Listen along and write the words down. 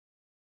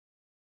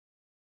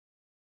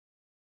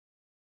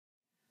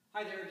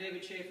Hi there,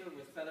 David Schaefer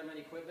with Featherman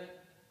Equipment.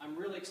 I'm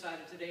really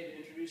excited today to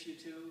introduce you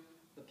to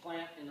the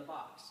plant in the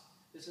box.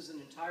 This is an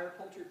entire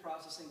poultry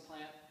processing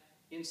plant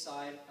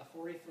inside a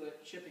 40-foot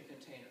shipping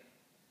container.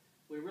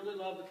 We really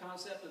love the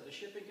concept of the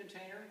shipping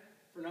container.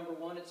 For number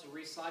one, it's a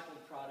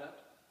recycled product.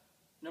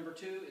 Number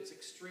two, it's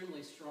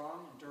extremely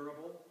strong and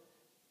durable.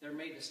 They're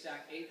made to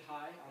stack 8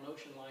 high on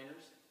ocean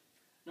liners.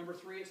 Number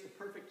three, it's the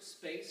perfect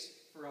space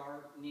for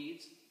our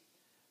needs.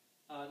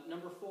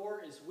 Number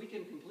four is we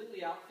can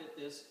completely outfit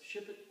this,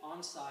 ship it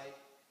on site,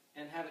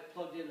 and have it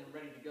plugged in and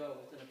ready to go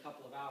within a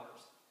couple of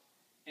hours.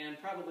 And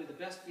probably the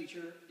best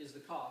feature is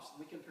the cost.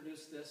 We can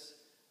produce this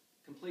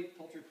complete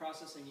poultry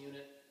processing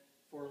unit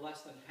for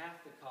less than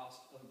half the cost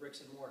of a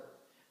bricks and mortar.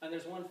 And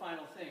there's one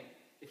final thing.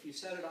 If you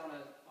set it on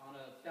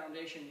a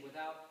foundation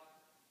without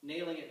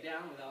nailing it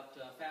down, without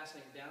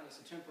fastening it down, it's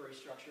a temporary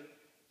structure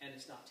and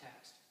it's not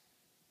taxed.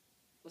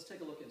 Let's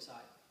take a look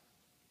inside.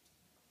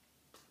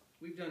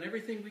 We've done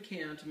everything we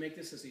can to make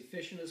this as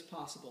efficient as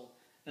possible,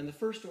 and the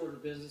first order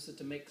of business is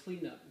to make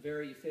cleanup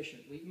very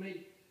efficient. We've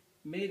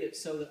made it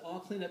so that all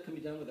cleanup can be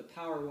done with a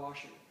power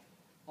washer.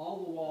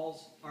 All the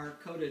walls are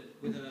coated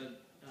with a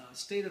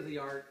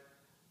state-of-the-art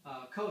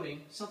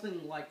coating,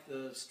 something like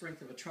the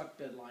strength of a truck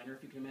bed liner,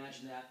 if you can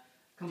imagine that,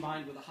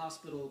 combined with a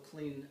hospital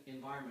clean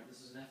environment.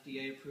 This is an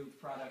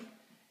FDA-approved product,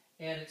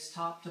 and it's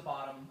top to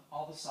bottom,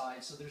 all the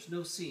sides, so there's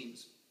no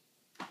seams.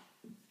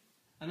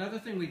 Another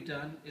thing we've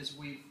done is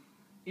we've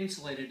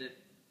insulated it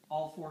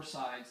all 4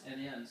 sides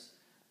and ends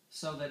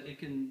so that it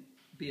can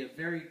be a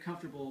very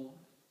comfortable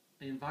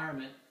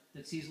environment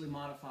that's easily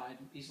modified,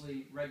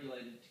 easily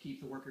regulated to keep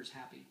the workers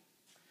happy.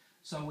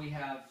 So we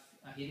have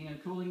a heating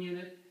and cooling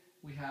unit,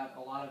 we have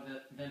a lot of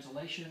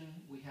ventilation,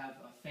 we have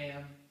a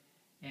fan,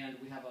 and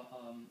we have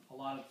a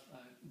lot of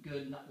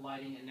good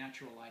lighting and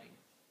natural lighting.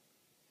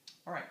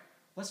 All right,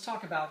 let's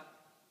talk about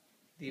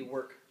the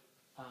work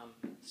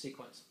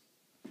sequence.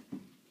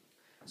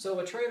 So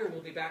a trailer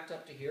will be backed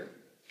up to here,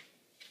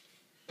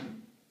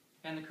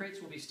 and the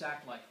crates will be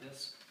stacked like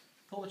this.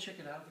 Pull the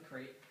chicken out of the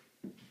crate.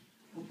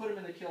 We'll put him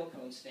in the kill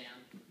cone stand.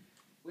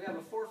 We have a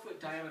 4-foot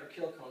diameter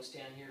kill cone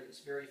stand here that's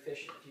very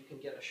efficient. If you can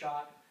get a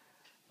shot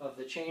of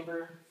the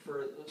chamber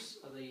for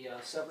the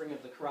severing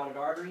of the carotid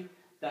artery,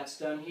 that's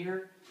done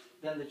here.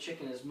 Then the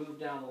chicken is moved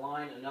down the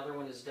line. Another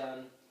one is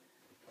done.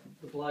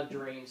 The blood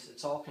drains.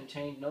 It's all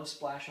contained. No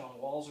splash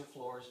on walls or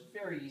floors.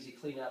 Very easy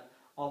cleanup.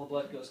 All the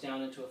blood goes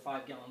down into a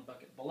 5-gallon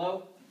bucket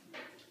below.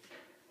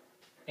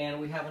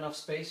 And we have enough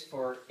space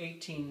for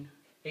 18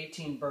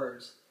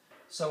 birds.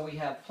 So we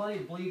have plenty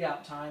of bleed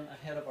out time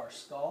ahead of our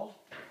scald.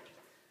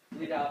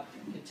 Bleed out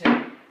can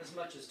take as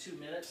much as 2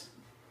 minutes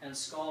and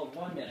scald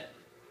 1 minute.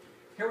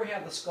 Here we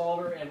have the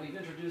scalder, and we've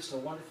introduced a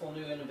wonderful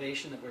new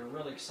innovation that we're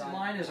really excited about.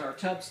 Mine is our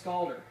tub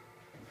scalder.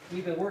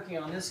 We've been working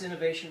on this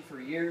innovation for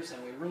years,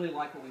 and we really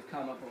like what we've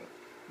come up with.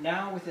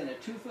 Now, within a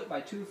 2-foot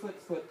by 2-foot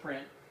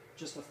footprint,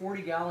 just a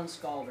 40-gallon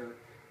scalder,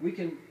 we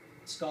can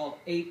scald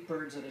 8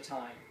 birds at a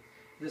time.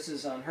 This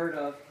is unheard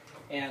of,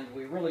 and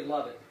we really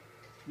love it.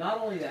 Not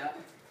only that,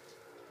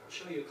 I'll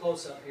show you a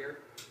close-up here.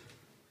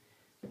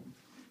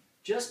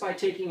 Just by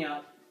taking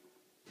out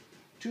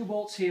 2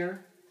 bolts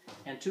here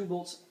and 2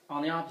 bolts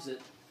on the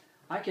opposite,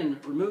 I can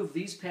remove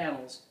these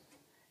panels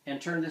and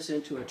turn this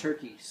into a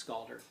turkey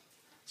scalder.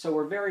 So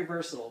we're very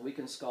versatile. We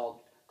can scald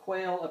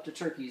quail up to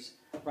turkeys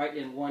right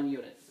in 1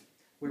 unit.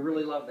 We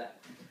really love that.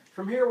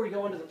 From here we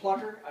go into the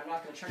plucker. I'm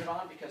not going to turn it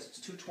on because it's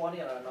 220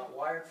 and I'm not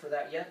wired for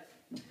that yet.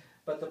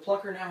 But the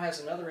plucker now has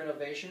another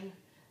innovation.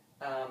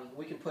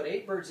 We can put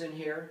 8 birds in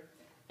here,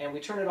 and we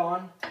turn it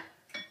on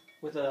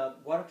with a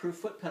waterproof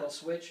foot pedal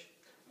switch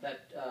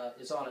that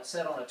is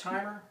set on a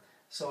timer,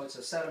 so it's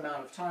a set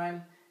amount of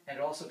time, and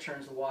it also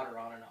turns the water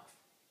on and off.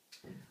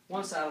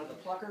 Once out of the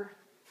plucker,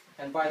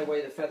 and by the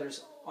way, the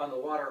feathers on the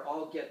water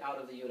all get out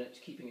of the unit,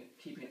 keeping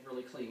it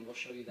really clean. We'll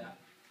show you that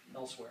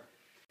elsewhere.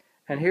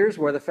 And here's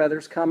where the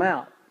feathers come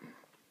out.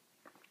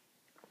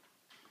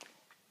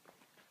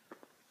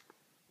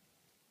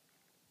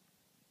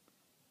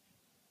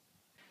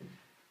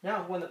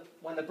 Now,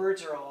 when the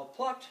birds are all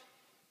plucked,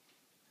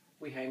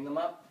 we hang them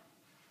up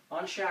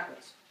on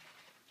shackles.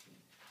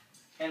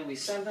 And we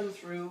send them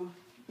through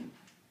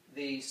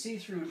the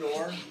see-through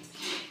door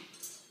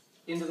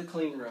into the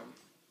clean room,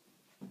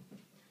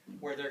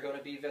 where they're going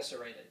to be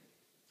eviscerated.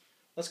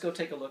 Let's go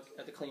take a look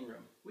at the clean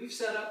room. We've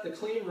set up the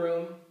clean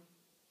room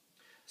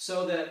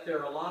so that there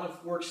are a lot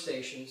of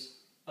workstations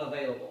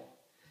available.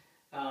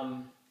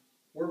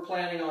 We're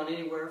planning on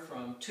anywhere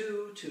from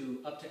 2 to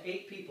up to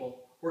 8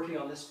 people working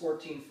on this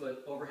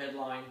 14-foot overhead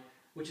line,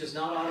 which is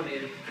not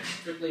automated,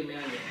 strictly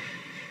manual.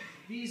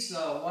 These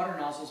water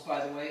nozzles,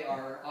 by the way,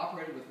 are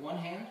operated with 1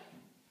 hand,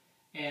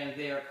 and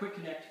they are quick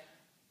connect,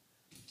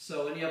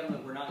 so any of them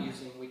that we're not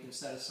using we can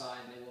set aside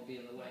and they won't be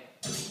in the way.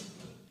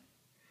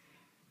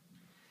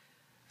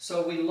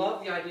 So we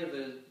love the idea of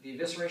the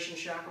evisceration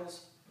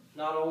shackles.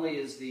 Not only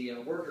is the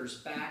worker's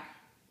back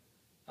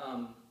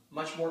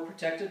much more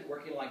protected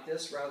working like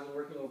this rather than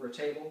working over a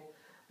table,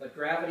 but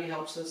gravity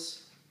helps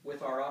us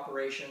with our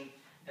operation,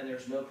 and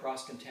there's no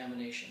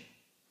cross-contamination.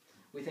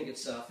 We think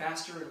it's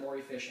faster and more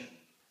efficient.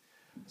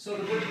 So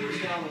the bird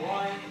moves down the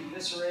line,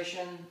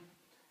 evisceration,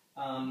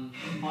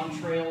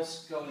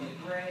 entrails go in the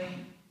gray,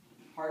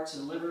 hearts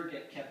and liver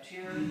get kept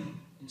here,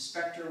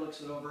 inspector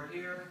looks it over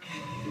here.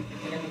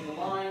 At the end of the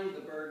line,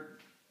 the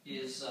bird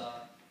is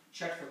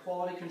checked for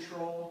quality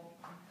control,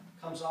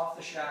 comes off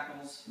the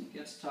shackles,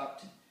 gets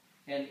tucked,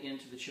 and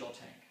into the chill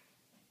tank.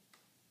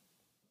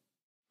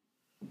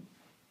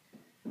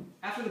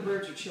 After the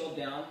birds are chilled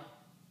down,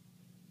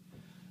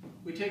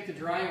 we take the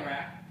drying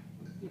rack,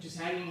 which is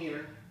hanging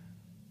here,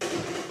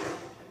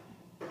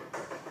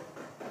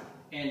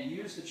 and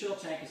use the chill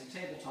tank as a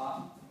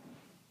tabletop,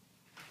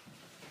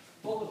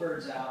 pull the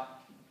birds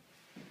out,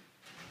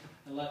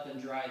 and let them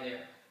dry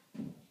there.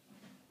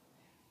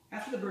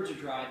 After the birds are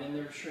dry, then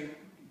they're shrink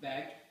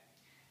bagged,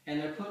 and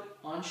they're put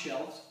on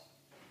shelves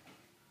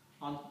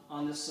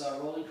on this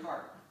rolling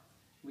cart.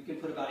 We can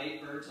put about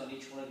 8 birds on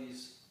each one of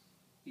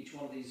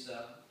these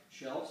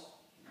shelves.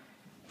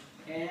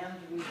 And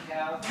we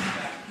have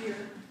back here,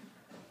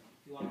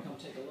 if you want to come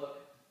take a look,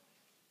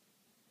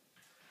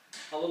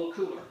 a little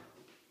cooler.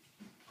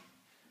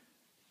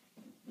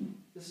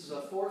 This is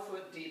a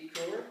 4-foot deep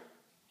cooler.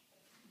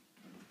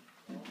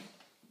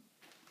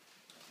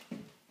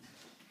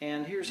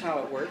 And here's how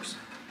it works.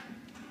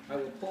 I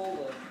will pull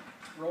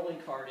the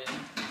rolling cart in,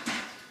 and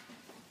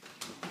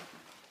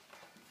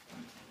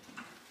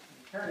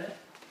turn it,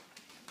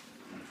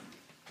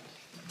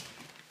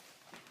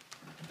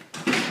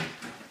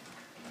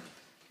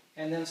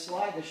 and then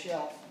slide the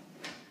shelf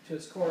to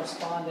its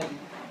corresponding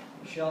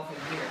shelf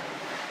in here.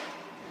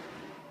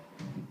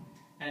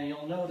 And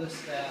you'll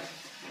notice that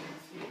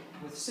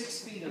with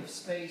 6 feet of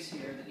space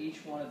here, that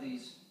each one of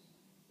these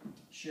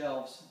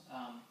shelves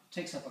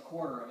takes up a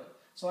quarter of it.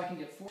 So I can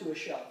get 4 to a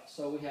shelf.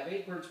 So we have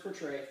 8 birds per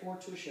tray, 4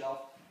 to a shelf,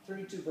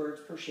 32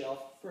 birds per shelf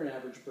for an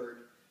average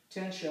bird.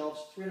 10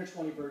 shelves,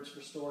 320 birds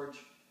for storage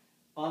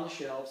on the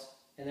shelves,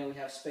 and then we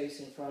have space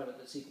in front of it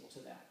that's equal to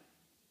that.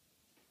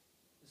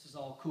 This is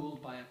all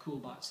cooled by a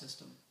CoolBot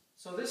system.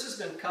 So this has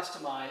been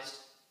customized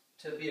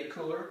to be a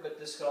cooler, but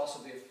this could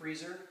also be a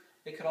freezer.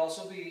 It could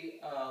also be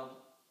a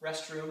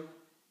restroom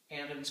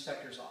and an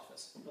inspector's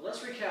office. But let's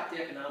recap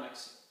the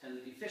economics and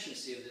the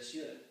efficiency of this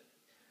unit.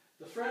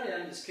 The front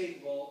end is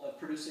capable of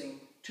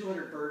producing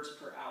 200 birds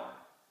per hour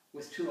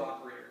with 2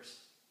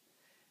 operators.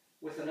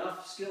 With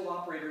enough skilled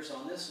operators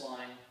on this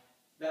line,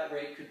 that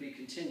rate could be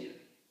continued.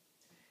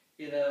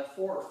 In a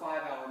 4 or 5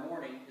 hour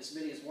morning, as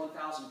many as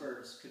 1,000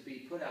 birds could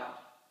be put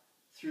out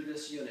through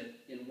this unit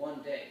in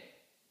one day.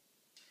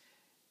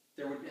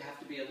 There would have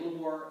to be a little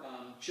more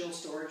chill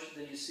storage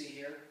than you see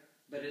here,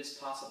 but it's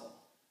possible.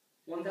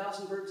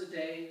 1,000 birds a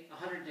day,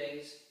 100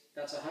 days,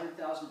 that's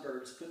 100,000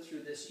 birds put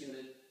through this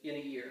unit in a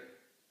year.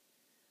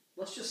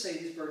 Let's just say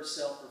these birds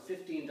sell for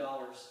 $15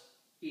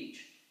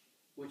 each,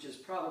 which is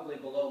probably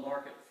below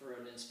market for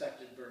an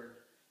inspected bird.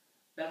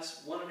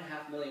 That's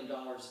 $1.5 million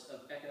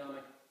of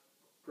economic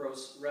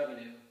gross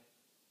revenue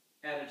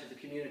added to the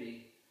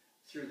community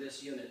through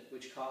this unit,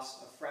 which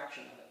costs a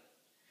fraction of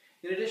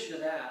it. In addition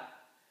to that,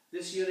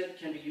 this unit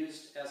can be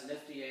used as an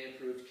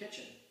FDA-approved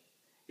kitchen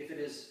if it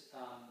is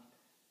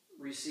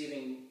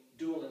receiving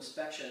dual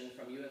inspection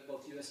from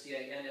both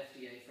USDA and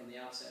FDA from the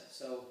outset.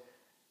 So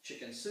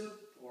chicken soup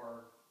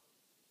or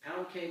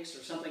pound cakes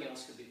or something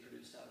else could be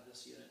produced out of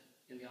this unit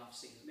in the off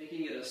season,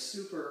 making it a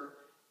super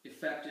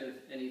effective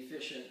and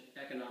efficient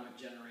economic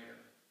generator.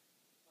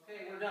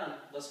 Okay, we're done.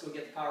 Let's go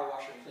get the power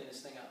washer and clean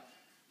this thing up.